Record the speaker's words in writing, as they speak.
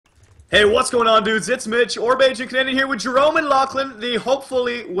Hey, what's going on, dudes? It's Mitch, Orbage and Canadian here with Jerome and Lachlan, the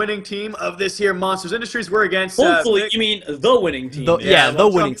hopefully winning team of this here Monsters Industries. We're against hopefully, you mean the winning team.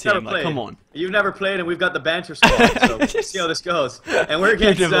 The winning team. Like, come on. You've never played, and we've got the banter squad, so let's see how this goes. And we're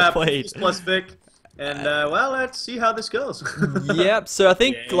against plus Vic. And, well, let's see how this goes. Yep, so I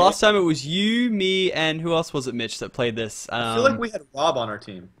think last time it was you, me, and who else was it, Mitch, that played this? I feel like we had Rob on our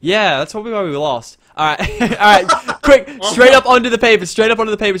team. Yeah, that's probably why we lost. Alright, alright, quick, straight up onto the papers,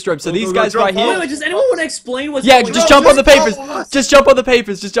 Jerome. So these guys right here... Wait, does anyone want to explain what's going on? Yeah, just jump on the papers. Just jump on the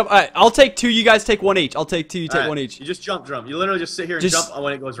papers, just jump. Alright, I'll take two, you guys take one each. I'll take two, you take one each. You just jump, Drum. You literally just sit here and jump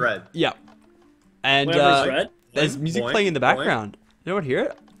when it goes red. Yeah. And, whenever it's red? There's music playing in the background. You don't hear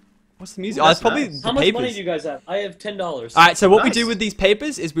it? What's the music? Oh, it's probably the How much money do you guys have? I have $10. Alright, so what we do with these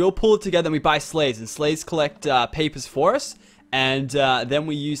papers is we all pull it together and we buy slaves. And slaves collect papers for us. And then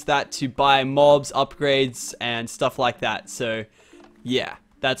we use that to buy mobs, upgrades, and stuff like that. So, yeah.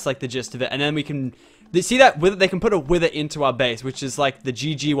 That's like the gist of it. And then we can... See that Wither? They can put a Wither into our base, which is like the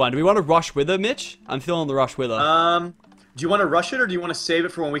GG one. Do we want to rush Wither, Mitch? I'm feeling the rush Wither. Do you want to rush it, or do you want to save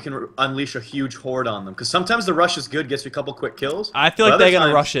it for when we can unleash a huge horde on them? Because sometimes the rush is good, gets you a couple quick kills. I feel like they're going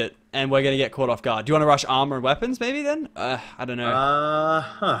to rush it, and we're going to get caught off guard. Do you want to rush armor and weapons, maybe, then? I don't know.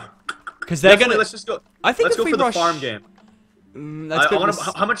 Because they're going to... Let's just go... I think let's go for rush... the farm game.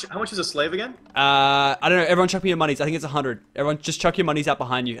 How much is a slave again? I don't know. Everyone chuck me your monies. I think it's 100. Everyone just chuck your monies out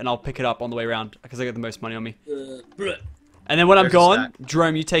behind you, and I'll pick it up on the way around, because I got the most money on me. And then when I'm gone,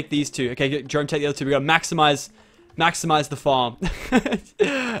 Jerome, you take these two. Okay, Jerome, take the other two. We got to maximize the farm.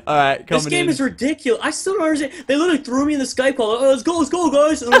 Alright, this game is ridiculous. I still don't understand. They literally threw me in the Skype call. Oh, let's go,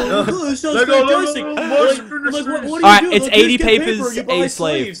 guys. This sounds fantastic. Alright, it's 80 papers, 8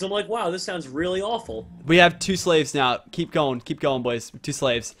 slaves. I'm like, wow, this sounds really awful. We have 2 slaves now. Keep going, boys. 2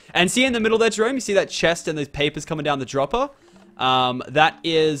 slaves. And see in the middle there, Jerome, you see that chest and those papers coming down the dropper? That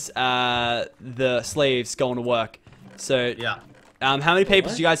is the slaves going to work. So, yeah. How many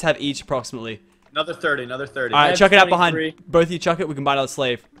papers do you guys have each, approximately? Another 30, another 30. Alright, chuck it out behind. Both of you chuck it, we can buy another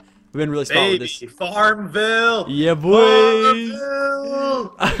slave. We've been really smart with this. Farmville! Yeah, boys!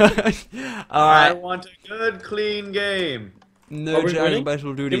 Alright. I want a good, clean game. No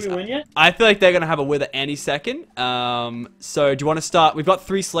special duties. Did we win yet? I feel like they're going to have a Wither any second. So, do you want to start? We've got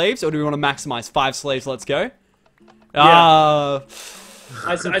 3 slaves, or do we want to maximize? 5 slaves, let's go. Yeah.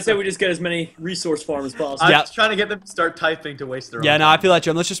 I say we just get as many resource farms as possible. I'm just trying to get them to start typing to waste their own time. I feel like,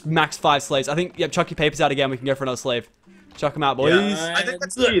 John, let's just max 5 slaves. I think, chuck your papers out again. We can go for another slave. Chuck them out, boys. Yeah. I think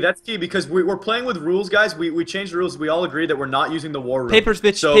that's key. That's key because we're playing with rules, guys. We changed the rules. We all agreed that we're not using the war room. Papers,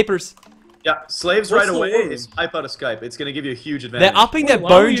 bitch. Papers. Yeah, slaves right away is hype out of Skype. It's going to give you a huge advantage. They're upping their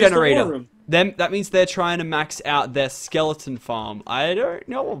bone generator. That means they're trying to max out their skeleton farm. I don't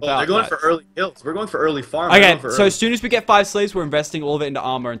know about that. They're going for early kills. We're going for early farm. Okay, so as soon as we get 5 slaves, we're investing all of it into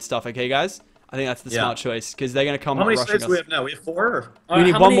armor and stuff, okay, guys? I think that's the smart choice, because they're going to come rushing us. How many slaves do we have now? We have 4? We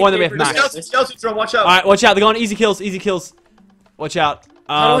need 1 more than we have max. Skeletons, watch out. Alright, watch out. They're going easy kills. Watch out.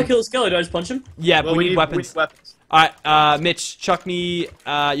 How do I kill a skeleton? Do I just punch him? Yeah, but we need weapons. Alright, Mitch, chuck me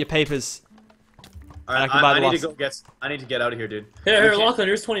your papers. Alright, I need to get out of here, dude. Here, Lachlan,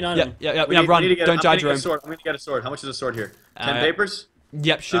 here's 29 of them. Yeah, run. Don't die, Jerome. I'm gonna get a sword. How much is a sword here? 10 papers?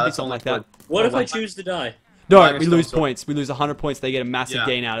 Yep, should be something like that. What if I choose to die? No, we lose points. We lose 100 points. They get a massive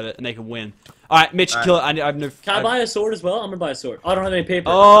gain out of it, and they can win. Alright, Mitch, kill it. I have no... Can I buy a sword as well? I'm gonna buy a sword. I don't have any paper.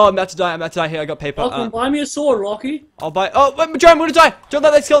 Oh, I'm about to die. Here, I got paper. Lachlan, buy me a sword, Rocky. I'll buy... Oh, wait, Jerome, I'm gonna die. Don't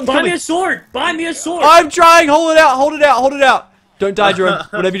let that skeleton Buy me a sword. Buy me a sword. I'm trying. Hold it out. Don't die, Jerome.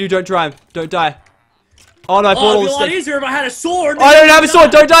 Whatever you do, don't try him. Don't die. Oh no, I bought all the stuff. It'd be a lot easier if I had a sword. I don't have a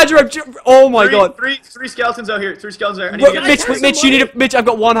sword. Don't die, Jerome. Oh my god. Three skeletons out here. 3 skeletons out here. Mitch, you need to... Mitch, I've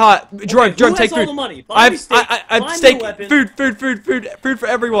got 1 heart. Jerome, take food. I've steak. Food for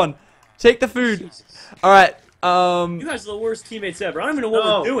everyone. Take the food. Alright, You guys are the worst teammates ever. I don't even know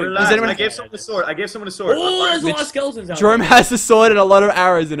what we're doing. Relax. I gave someone a sword. Oh, there's a lot of skeletons out there. Jerome has a sword and a lot of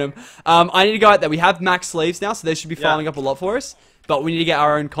arrows in him. I need to go out there. We have max slaves now, so they should be farming up a lot for us. But we need to get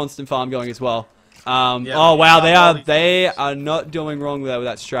our own constant farm going as well. Oh wow, they are not doing wrong there with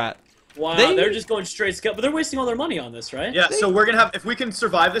that strat. Wow, they're just going straight scale, but they're wasting all their money on this, right? Yeah, so we're gonna have, if we can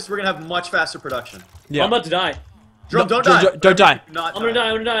survive this, we're gonna have much faster production. Yeah. I'm about to die. Don't die. Don't die. I'm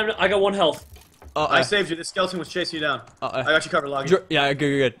gonna die. I got 1 health. I saved you. This skeleton was chasing you down. I got you covered, Loggy. Yeah,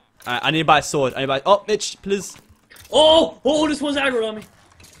 good. I need to buy a sword. Oh, Mitch, please. Oh, this one's aggro on me.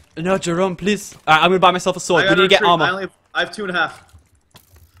 No, Jerome, please. I'm gonna buy myself a sword. We need to get armor. I have 2.5.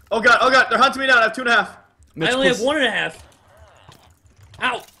 Oh god, they're hunting me down. I have 2.5. Mitch, I only have 1.5.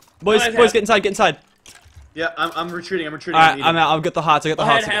 Ow! Boys, get inside. Yeah, I'm retreating. Alright, I'm out. I've got the hearts. I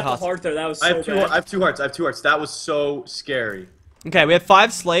had half a heart there. That was so bad. I have two hearts. That was so scary. Okay, we have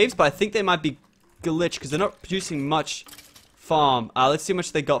 5 slaves, but I think they might be glitched because they're not producing much farm. Let's see how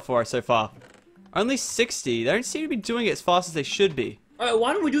much they got for us so far. Only 60. They don't seem to be doing it as fast as they should be. Alright,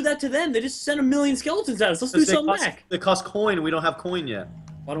 why don't we do that to them? They just sent 1,000,000 skeletons at us. Let's do something back. They cost coin, and we don't have coin yet.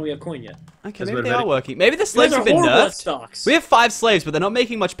 Why don't we have coin yet? Okay, maybe they are working. Maybe the slaves have are been horrible at nerfed. stocks. We have 5 slaves, but they're not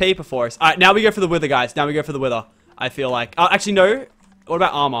making much paper for us. Alright, now we go for the wither, guys. Now we go for the wither. I feel like. Actually, no. What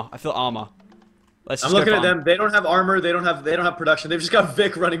about armor? I feel armor. Let's just I'm looking at them. They don't have armor. They don't have production. They've just got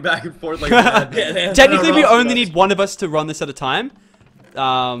Vic running back and forth like mad. Technically, we only need one of us to run this at a time.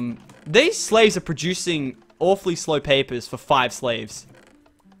 These slaves are producing awfully slow papers for 5 slaves.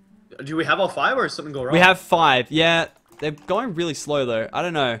 Do we have all 5, or is something go wrong? We have 5. Yeah, they're going really slow though. I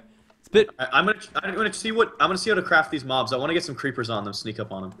don't know. It's a bit. I'm gonna see how to craft these mobs. I want to get some creepers on them, sneak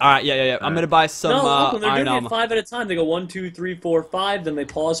up on them. All right, yeah. I'm gonna buy some No, look, they're iron doing armor. it 5 at a time. They go 1, 2, 3, 4, 5. Then they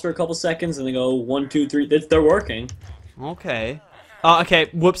pause for a couple seconds, and they go 1, 2, 3. They're working. Okay. Okay.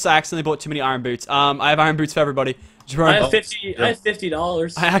 Whoops! I accidentally bought too many iron boots. I have iron boots for everybody. Jerome, I have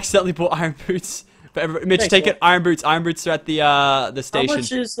 $50. I accidentally bought iron boots for everybody. Mitch, Thanks, take man. it. Iron boots. Iron boots are at the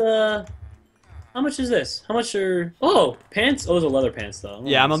station. How much is this? How much are... Oh, pants? Oh, those are leather pants, though.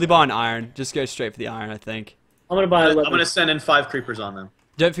 Yeah, I'm only buying iron. Just go straight for the iron, I think. I'm gonna buy leather. I'm gonna send in 5 creepers on them.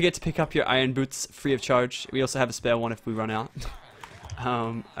 Don't forget to pick up your iron boots free of charge. We also have a spare one if we run out.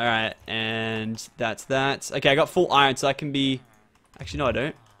 Alright, and that's that. Okay, I got full iron, so I can be... Actually, no, I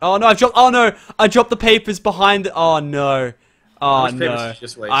don't. Oh, no, I dropped the papers behind... Oh, no. Oh, no.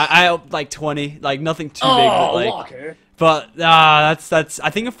 I like 20. Like, nothing too big, but like... Locker. But that's.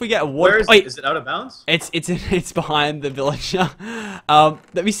 I think if we get a water, is it out of bounds? It's behind the village. Let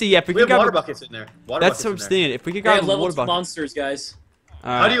me see. Yeah, if we have grab water buckets in there. That's what I'm saying. If we could They grab have a level water 2 bucket. monsters, guys.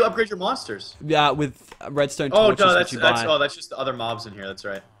 How do you upgrade your monsters? Yeah, with redstone Oh, torches no, that you buy. that's just the other mobs in here. That's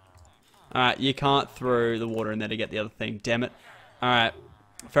right. All right, you can't throw the water in there to get the other thing. Damn it. All right,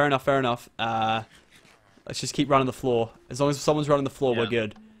 fair enough. Let's just keep running the floor. As long as someone's running the floor, we're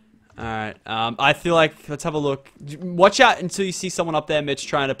good. Alright, I feel like, let's have a look. Watch out until you see someone up there, Mitch,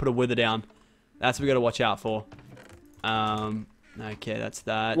 trying to put a wither down. That's what we gotta watch out for. Okay, that's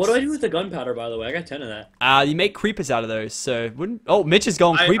that. What do I do with the gunpowder, by the way? I got 10 of that. You make creepers out of those, so wouldn't... Oh, Mitch is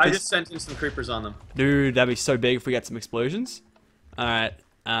going creepers. I just sent in some creepers on them. Dude, that'd be so big if we get some explosions. Alright,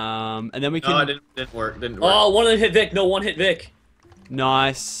 and then we can... No, it didn't work. Oh, one of them hit Vic. No, one hit Vic.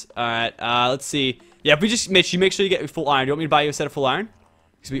 Nice. Alright, let's see. Yeah, if we just... Mitch, you make sure you get full iron. Do you want me to buy you a set of full iron?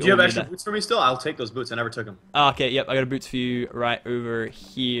 Do you have extra boots for me still? I'll take those boots. I never took them. Oh, okay, yep, I got a boots for you right over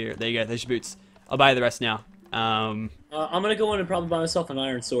here. There you go, there's your boots. I'll buy the rest now. I'm gonna go in and probably buy myself an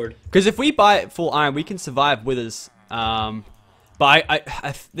iron sword. Because if we buy full iron, we can survive withers. But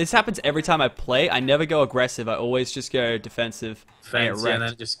this happens every time I play. I never go aggressive. I always just go defensive. And then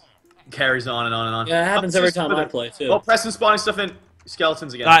it just carries on and on and on. Yeah, it happens every time I play, too. Oh, Preston's spawning stuff in.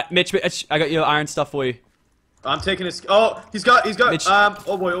 Skeletons again. Alright, Mitch, I got your iron stuff for you. I'm taking his. Oh, he's got. Mitch,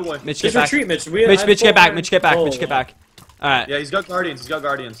 oh boy. Mitch, get back. Retreat, Mitch. Mitch, get back. Mitch, get back. Mitch, get back. Alright. Yeah, he's got guardians.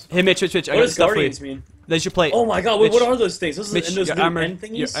 Hey, Mitch. I what got does stuff guardians for you. mean? There's your plate. Oh my god, wait, what are those things? Those Mitch, those your new armor, end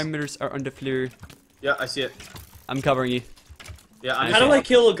thingies? your armors are under fleur. Yeah, I see it. I'm covering you. Yeah, How do I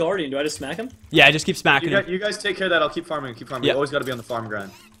kill a guardian? Do I just smack him? Yeah, I just keep smacking him. You guys take care of that. I'll keep farming. Yep. You always got to be on the farm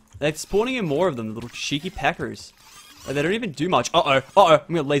grind. They're spawning in more of them, the little cheeky peckers. Like, they don't even do much. I'm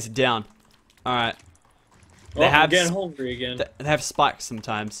gonna laser down. Alright. I'm getting hungry again. They have spikes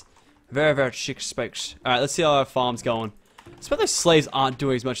sometimes. Very, very chic spikes. Alright, let's see how our farm's going. I suppose those slaves aren't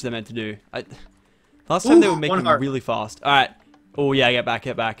doing as much as they're meant to do. Last time they were making really fast. Alright. Oh yeah, get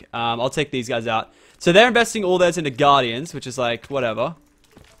back. I'll take these guys out. So they're investing all theirs into guardians, which is like, whatever.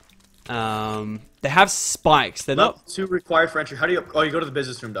 They have spikes. They're Level not... 2 required for entry. How do you... Oh, you go to the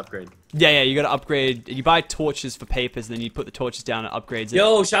business room to upgrade. Yeah, you gotta upgrade. You buy torches for papers, and then you put the torches down and upgrades it.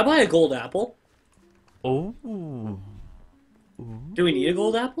 Yo, should I buy a gold apple? Oh. Do we need a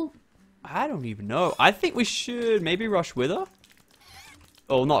gold apple? I don't even know. I think we should maybe rush Wither.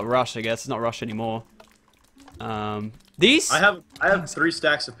 Oh, not rush, I guess. It's not rush anymore. These... I have 3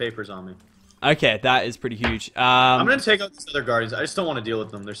 stacks of papers on me. Okay, that is pretty huge. I'm gonna take out these other guardians. I just don't want to deal with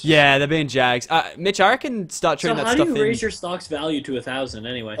them. Yeah, they're being jags. Mitch, I reckon start trading that stuff in. So how do you raise your stock's value to 1,000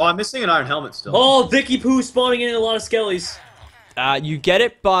 anyway? Oh, I'm missing an iron helmet still. Oh, Vicky Poo spawning in a lot of skellies. You get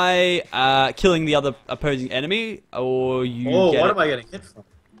it by killing the other opposing enemy, or you get what am I getting hit from?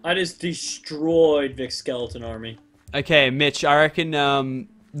 I just destroyed Vic's skeleton army. Okay, Mitch, I reckon those...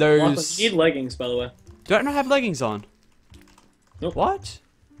 Lachlan, you need leggings, by the way. Do I not have leggings on? Nope. What?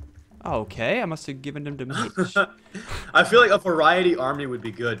 Okay, I must have given them to Mitch. I feel like a variety army would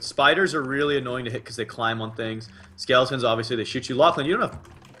be good. Spiders are really annoying to hit because they climb on things. Skeletons, obviously, they shoot you. Lachlan, you don't have...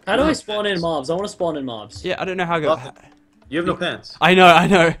 How do I spawn in mobs? I want to spawn in mobs. Yeah, I don't know how to go... You have no pants. I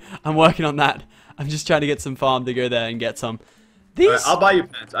know. I'm working on that. I'm just trying to get some farm to go there and get some. These. Right, I'll buy you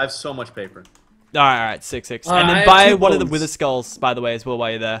pants. I have so much paper. Alright, 6. Alright, And I then have buy 2 one of the bones. wither skulls, by the way, as well, while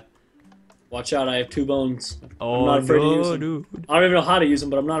you're there. Watch out, I have 2 bones. Oh, I'm not afraid to use no, them. dude. I don't even know how to use them,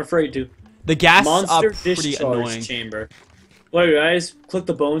 but I'm not afraid to. The gas Monster are pretty discharge annoying. chamber. Wait, guys, click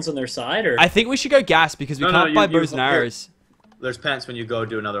the bones on their side, or? I think we should go gas because we can't buy bows and here. arrows. There's pants when you go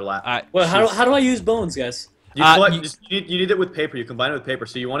do another lap. Alright. Well, how do I use bones, guys? You need it with paper. You combine it with paper,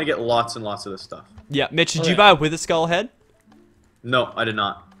 so you want to get lots and lots of this stuff. Yeah, Mitch, did you Okay. buy a wither skull head? No, I did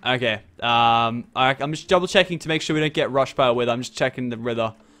not. Okay. Alright, I'm just double checking to make sure we don't get rushed by a wither. I'm just checking the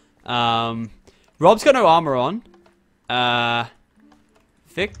wither. Rob's got no armor on.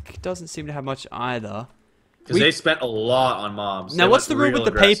 Vic doesn't seem to have much either. Because they spent a lot on mobs. Now, They what's went the rule real with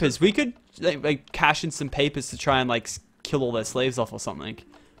the aggressive. papers? We could like cash in some papers to try and like kill all their slaves off or something.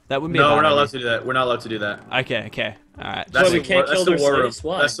 That wouldn't be a No, bad we're not idea. allowed to do that. We're not allowed to do that. Okay. Alright. Why we can't kill the their war room. slaves?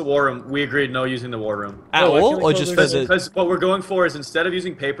 Why? That's the war room. We agreed no using the war room. At why can't all, we or kill just their for the... Because what we're going for is instead of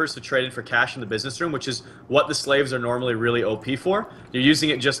using papers to trade in for cash in the business room, which is what the slaves are normally really OP for, you're using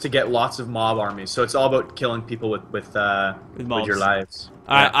it just to get lots of mob armies. So it's all about killing people with mobs. your lives.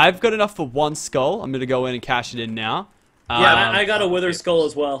 Alright, Yeah. I've got enough for 1 skull. I'm gonna go in and cash it in now. Yeah, I got a wither skull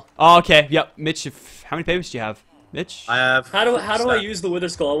as well. Oh, okay. Yep. Mitch, how many papers do you have? Mitch? I have. How do I stack. use the wither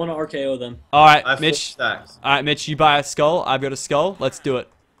skull? I want to RKO them. Alright, I have 4 Mitch. stacks. Alright, Mitch, you buy a skull. I've got a skull. Let's do it.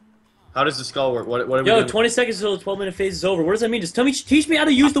 How does the skull work? What are we Yo, doing? 20 seconds until the 12-minute phase is over. What does that mean? Just teach me how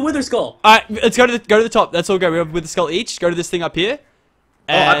to use the wither skull. Alright, let's go to the top. Let's all go. We have with the skull each. Go to this thing up here.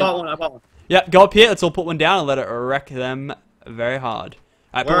 Oh, I bought one. Yeah, go up here. Let's all put one down and let it wreck them very hard.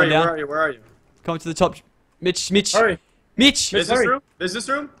 Alright, put Where one down. Where are you? Come to the top. Mitch. Hurry. Mitch. Mitch, Business hurry. room? Business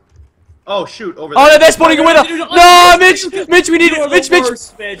room? Oh shoot, over Oh, there. they're spawning a wither. No, Mitch. Mitch, we need You are it. the Mitch.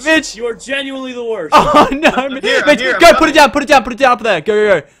 worst, Mitch. Mitch. You are genuinely the worst. Oh no, Mitch. here, I'm Mitch, here, I'm go. coming. Put it down up there.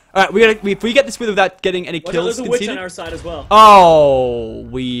 Go. Alright, if we get this wither without getting any Watch out, kills there's a witch on conceded. our side as well. Oh,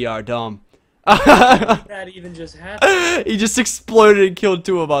 we are dumb. That even just happened. He just exploded and killed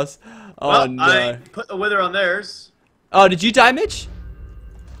 2 of us. Oh Well, no. I put the wither on theirs. Oh, did you die, Mitch?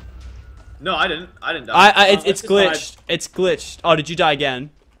 No, I didn't. I didn't die. It's let's glitched. It's glitched. Oh, did you die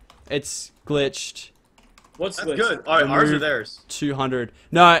again? It's glitched. What's That's switch? good. All right, ours are Remove theirs. 200.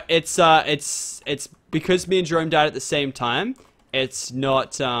 No, it's because me and Jerome died at the same time. It's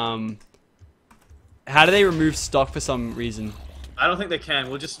not How do they remove stock for some reason? I don't think they can.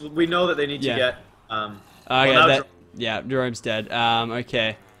 We know that they need Yeah. to get. Okay, well, now yeah, Jerome's dead.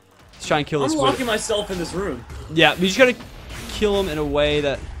 Okay. Let's try and kill I'm this locking wither. myself in this room. Yeah, we just gotta kill him in a way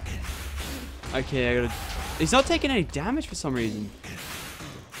that. Okay, I gotta. He's not taking any damage for some reason.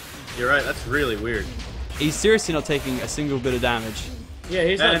 You're right. That's really weird. He's seriously not taking a single bit of damage. Yeah,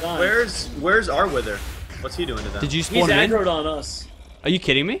 he's not And dying. where's our wither? What's he doing to them? Did you He's spawn him in? aggroed on us. Are you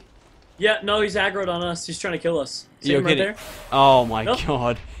kidding me? Yeah, no, he's aggroed on us. He's trying to kill us. See You're him right kidding. there? Oh my Nope.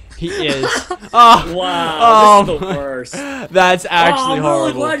 god. He is. Oh, Wow, this is oh the worst. that's actually I'm really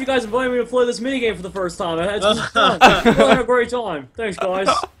horrible. glad you guys invited me to play this minigame for the first time. It's been fun. I had a great time. Thanks, guys.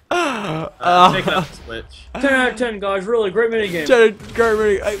 Taking out the switch. 10 out of 10, guys. Really great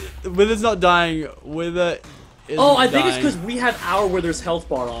minigame. Wither's not dying. Wither is Oh, I think it's dying. because we have our Wither's health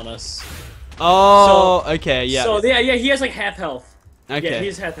bar on us. Oh, okay, yeah. So, yeah, he has like half health. Okay. Yeah, he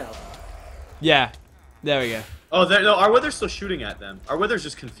has half health. Yeah. There we go. Oh, no, our wither's still shooting at them. Our wither's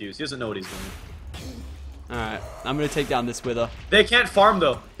just confused. He doesn't know what he's doing. Alright. I'm gonna take down this wither. They can't farm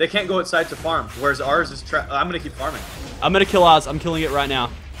though. They can't go outside to farm. Whereas ours is I'm gonna keep farming. I'm gonna kill ours. I'm killing it right now.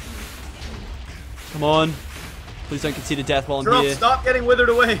 Come on. Please don't concede a death while I'm Jerome, here. stop getting withered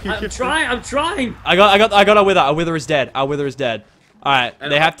away. I'm trying. I got our wither. Our wither is dead. Our wither is dead. Alright. And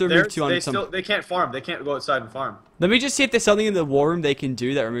They have to remove theirs, 200 some. They can't farm. They can't go outside and farm. Let me just see if there's something in the war room they can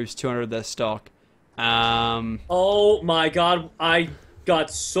do that removes 200 of their stock. Oh my god, I got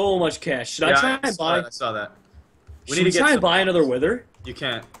so much cash. Should I try and buy? I saw that. Should we try and buy another Wither? You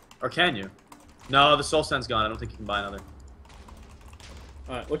can't. Or can you? No, the soul sand's gone. I don't think you can buy another.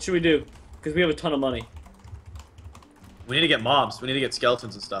 Alright, what should we do? Because we have a ton of money. We need to get mobs. We need to get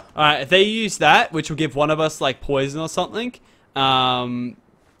skeletons and stuff. Alright, if they use that, which will give one of us like poison or something, then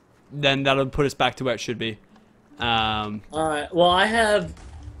that'll put us back to where it should be. Alright, well I have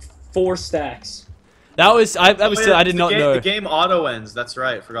 4 stacks. That was I did not know. The game auto ends. That's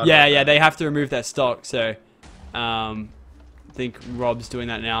right. Forgot. Yeah, about yeah, that. they have to remove that stock. So, I think Rob's doing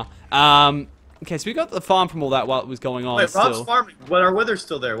that now. Okay, so we got the farm from all that while it was going on. Wait, still. Rob's farming, but our wither's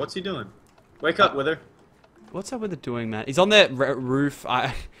still there. What's he doing? Wake up, wither. What's up with it doing, man? He's on that roof.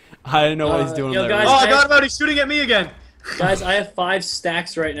 I don't know what he's doing yo, on that guys, Oh, roof. I got him out. He's shooting at me again. Guys, I have 5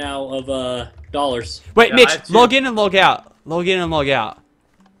 stacks right now of dollars. Wait, Yeah, I Mitch, have two. log in and log out. Log in and log out.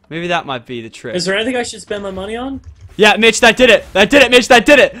 Maybe that might be the trick. Is there anything I should spend my money on? Yeah, Mitch, that did it. That did it, Mitch. That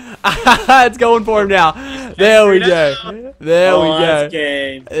did it. It's going for him now. There we go. There we go. That's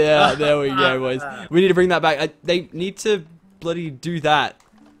game. Yeah, there we go, boys. We need to bring that back. They need to bloody do that.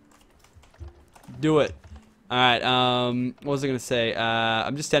 Do it. Alright, what was I gonna say?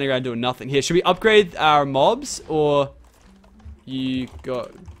 I'm just standing around doing nothing. Here, should we upgrade our mobs, or you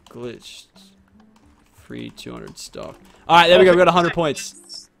got glitched? Free 200 stock. Alright, there we go, we got 100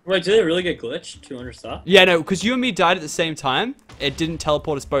 points. Wait, did they really get glitched? 200 stock? Yeah, no, because you and me died at the same time. It didn't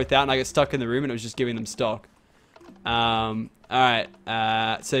teleport us both out, and I got stuck in the room, and it was just giving them stock. Alright,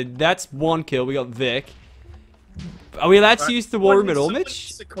 so that's one kill. We got Vic. Are we allowed to use the war room at all,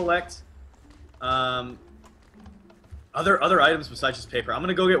 Mitch? To collect, other items besides just paper. I'm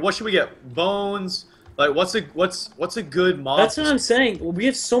gonna go get. What should we get? Bones. Like, what's a good mob? That's what I'm saying. We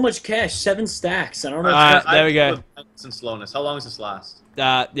have so much cash, 7 stacks. I don't know. There we go. And slowness. How long does this last?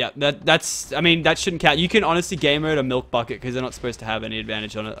 Yeah, that's. I mean, that shouldn't count. You can honestly game mode a milk bucket because they're not supposed to have any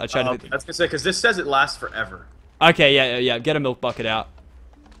advantage on it. I tried to. That's gonna say because this says it lasts forever. Okay, yeah. Get a milk bucket out.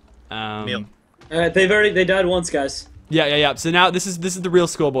 Meal. Alright, they died once, guys. Yeah. So now this is the real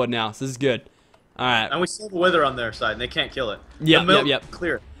scoreboard now. So this is good. All right. And we still have Wither on their side, and they can't kill it. Yep.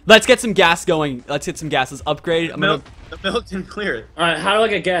 Clear. Let's get some gas going. Let's get some gas. Let's upgrade. The milk didn't clear it. Alright, how do I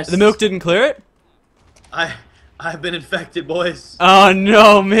get gas? The milk didn't clear it? I've been infected, boys. Oh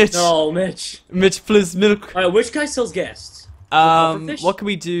no, Mitch. No, Mitch. Mitch, please milk. Alright, which guy sells gas? What can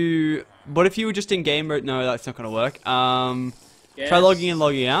we do? What if you were just in game mode? No, that's not gonna work. Try logging in,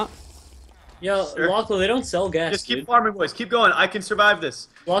 logging out. Yo, sure. Lachlan, they don't sell gas. Just keep farming, boys. Keep going. I can survive this.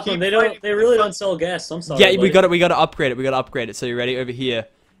 Lachlan, they really don't sell gas. I'm sorry. Yeah, we got to upgrade it. We got to upgrade it. So you ready over here?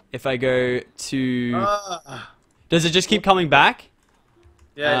 If I go to, does it just keep coming back?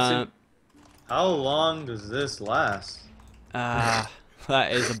 Yeah. How long does this last? That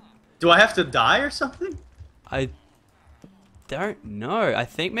is a. Do I have to die or something? I don't know. I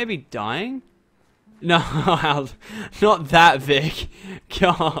think maybe dying. No, not that Vic.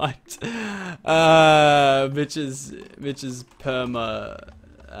 God. Mitch is perma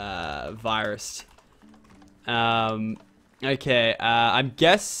virus. Okay. I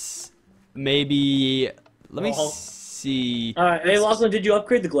guess maybe. Let me see. Alright, hey Lachlan, did you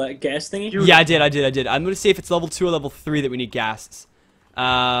upgrade the gas thingy? Yeah, I did. I'm gonna see if it's level 2 or level 3 that we need gas.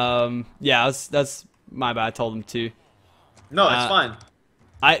 Yeah, that's my bad. I told him to. No, it's fine.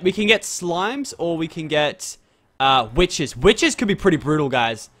 We can get slimes, or we can get witches. Witches could be pretty brutal,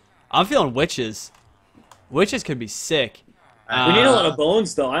 guys. I'm feeling witches. Witches could be sick. We need a lot of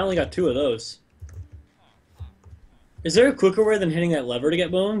bones, though. I only got 2 of those. Is there a quicker way than hitting that lever to get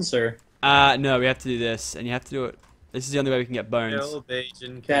bones, or? No, we have to do this, and you have to do it. This is the only way we can get bones.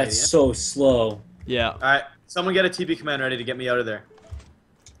 That's so slow. Yeah. All right, someone get a TP command ready to get me out of there.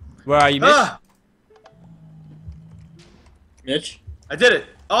 Where are you, Mitch? Mitch? I did it.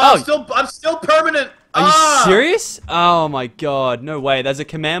 Oh, I'm still permanent. Are you serious? Oh my god, no way. There's a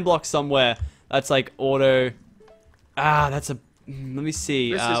command block somewhere that's like auto. That's a. Let me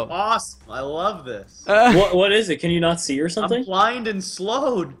see. This is awesome. I love this. What is it? Can you not see or something? I'm blind and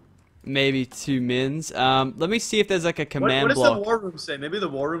slowed. Maybe 2 mins. Let me see if there's like a command block. block. What does the war room say? Maybe the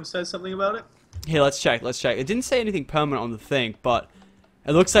war room says something about it. Here, let's check. It didn't say anything permanent on the thing, but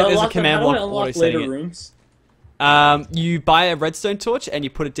it looks like there's a command block auto setting it. Rooms? You buy a redstone torch and you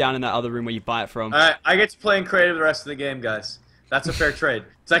put it down in that other room where you buy it from. Alright, I get to play in creative the rest of the game, guys. That's a fair trade.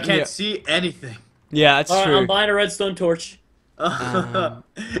 Because I can't see anything. Yeah, that's true. I'm buying a redstone torch.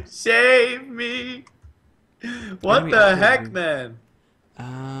 Save me! What the heck, man?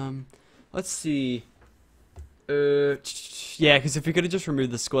 Let's see. Yeah, because if we could have just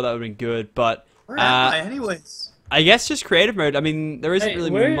removed the score, that would have been good, but... Where am I, anyways? I guess just creative mode. I mean, there isn't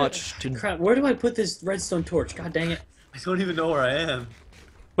really much to... Crap, where do I put this redstone torch? God dang it. I don't even know where I am.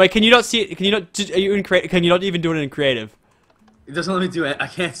 Wait, can you not see it? Can you not... Are you in can you not even do it in creative? It doesn't let me do it. I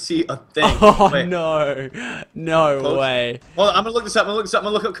can't see a thing. Oh, wait. no. No way. Well, I'm gonna look this up. I'm gonna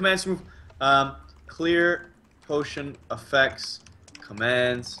look up commands to move. Clear, potion, effects,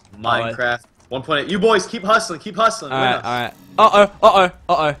 commands, Minecraft. 1.8. You boys, keep hustling. Keep hustling. Alright.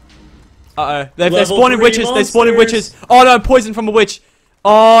 Uh-oh. They're spawning witches. They're spawning witches. Oh, no, poison from a witch.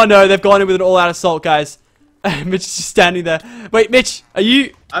 Oh, no, they've gone in with an all-out assault, guys. Mitch is just standing there. Wait, Mitch, are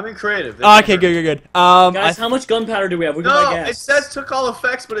you... I'm in creative. Oh, okay, good. Guys, how much gunpowder do we have? We can buy gas. It says took all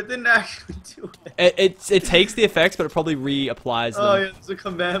effects, but it didn't actually do it. It takes the effects, but it probably reapplies them. Oh, yeah, there's a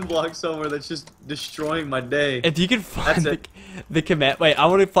command block somewhere that's just destroying my day. If you can find the command... Wait, I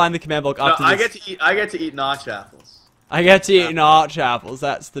want to find the command block after this. I get to eat notch apples. I get to eat arch apples.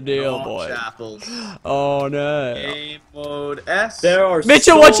 That's the deal, Arch boy. apples. Oh no. Game mode S. There are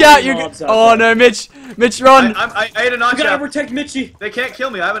Mitchell, so watch out! many You. mobs out Oh there. no, Mitch! Mitch, run! I ate a notch We gotta apple. protect Mitchie. They can't kill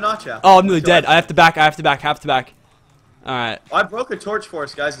me. I have a notch apple. Oh, I'm nearly dead. I have to back. I have to back. All right. I broke a torch for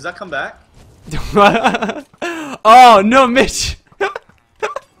us, guys. Does that come back? Oh no, Mitch!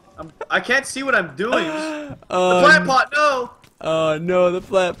 I can't see what I'm doing. The Oh, plant pot, no! oh no, the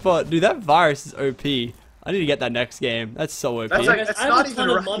plant pot. Dude, that virus is OP. I need to get that next game. That's so OP. That's like- Guys, It's I not have a even ton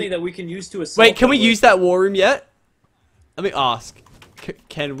of right. money that we can use to assault. Wait, can we them with. use that war room yet? Let me ask.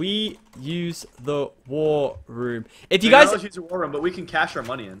 Can we use the war room? If you We can guys, always use a war room, but we can cash our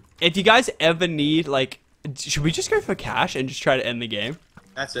money in. if you guys ever need like, should we just go for cash and just try to end the game?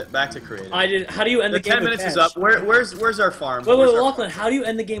 That's it. Back to creative. I did. How do you end The the game 10 with minutes cash? is up. Where's our farm? Wait, Where's our Lachlan, how do you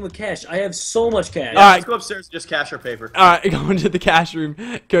end the game with cash? I have so much cash. All right. Let's go upstairs and just cash our paper. All right, go into the cash room.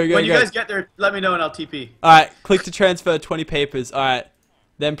 Go. When you guys get there, let me know and I'll TP. All right, click to transfer 20 papers. All right,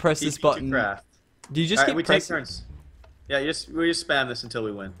 then press this TP to button. craft. Do you just All right, keep we take pressing? turns. Yeah, we just spam this until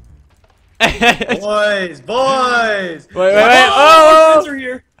we win. wait. Boys! Oh, Oh, friends are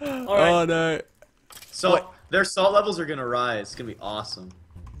here. All right. oh no. So Wait. their salt levels are gonna rise. It's gonna be awesome.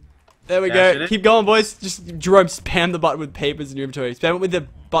 There we Cash go. it. Keep going, boys. Just Jerome, spam the button with papers in your inventory. Spam it with the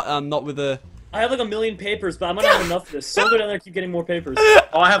not with the. I have like 1,000,000 papers, but I'm not have enough of this. So go down there and keep getting more papers.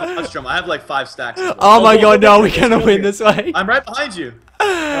 Oh, I have a touch drum. I have like 5 stacks. As well. Oh my go, God, go, no, go, we're go, gonna go win here. this way. I'm right behind you.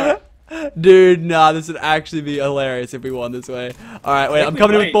 Dude, nah, this would actually be hilarious if we won this way. All right, wait, I'm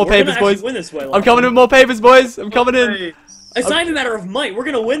coming in with more papers, boys. Win this way, I'm coming in with more papers, boys. I'm coming in. Hey. It's not even a matter of might. We're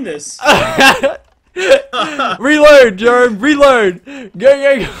gonna win this. Reload, Jerome. Reload.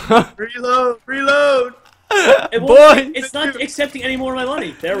 Go. Reload. It won't- Boy. it's not accepting any more of my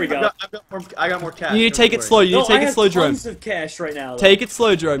money. There we go. I got more cash. You need to take it slow. You No, need to take I it have slow, Jerome. tons of cash right now. though. Take it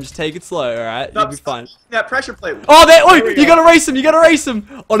slow, Jerome. Just take it slow. All right, you'll be fine. That pressure plate. Oh, there! There Oh, we you go. gotta race him! You gotta race him!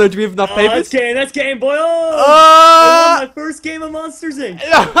 Oh no, do we have enough That's papers? game. That's game, boy. Oh! I Oh! won my first game of Monsters Inc.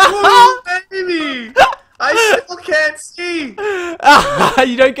 Oh, baby! I still can't see.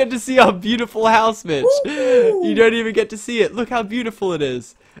 You don't get to see our beautiful house, Mitch. You don't even get to see it. Look how beautiful it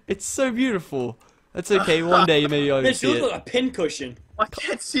is. It's so beautiful. That's okay. One day you maybe you'll Mitch, see you look it. like a pincushion. I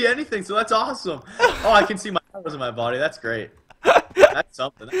can't see anything, so that's awesome. Oh, I can see my arrows in my body. That's great. That's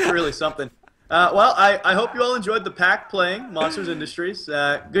something. That's really something. Well, I hope you all enjoyed the pack playing Monsters Industries.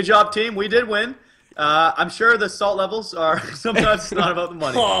 Good job, team. We did win. I'm sure the salt levels are sometimes it's not about the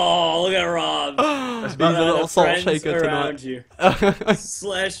money. Oh, look at Rob. He's a None little of salt friends shaker around tonight. you.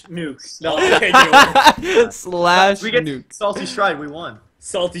 Slash nuke. No, okay, dude. Slash We get nuke. salty stride. We won.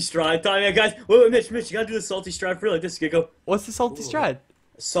 Salty stride time, yeah, guys. Wait, Mitch, you gotta do the salty stride for real, like this. You gotta go. What's the salty stride?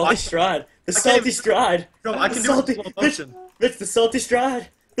 Salty stride. The can't salty even- stride. No, I can The do it in salty. slow Mitch, motion. Mitch, the salty stride.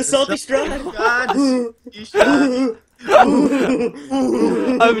 The salty stride. God, you stride.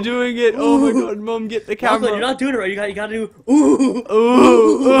 I'm doing it. Oh my God, Mom, get the Lachlan, camera. you're not doing it right. You gotta do. Ooh.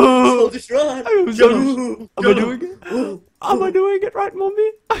 Ooh, Salty stride. Am I doing it? Am I doing it right,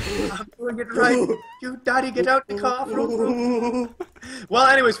 Mommy? I'm doing it right. You daddy, get out the car. Well,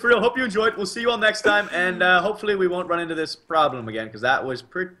 anyways, for real, hope you enjoyed. We'll see you all next time, and hopefully we won't run into this problem again, because that was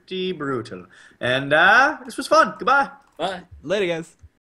pretty brutal. And this was fun. Goodbye. Bye. Later, guys.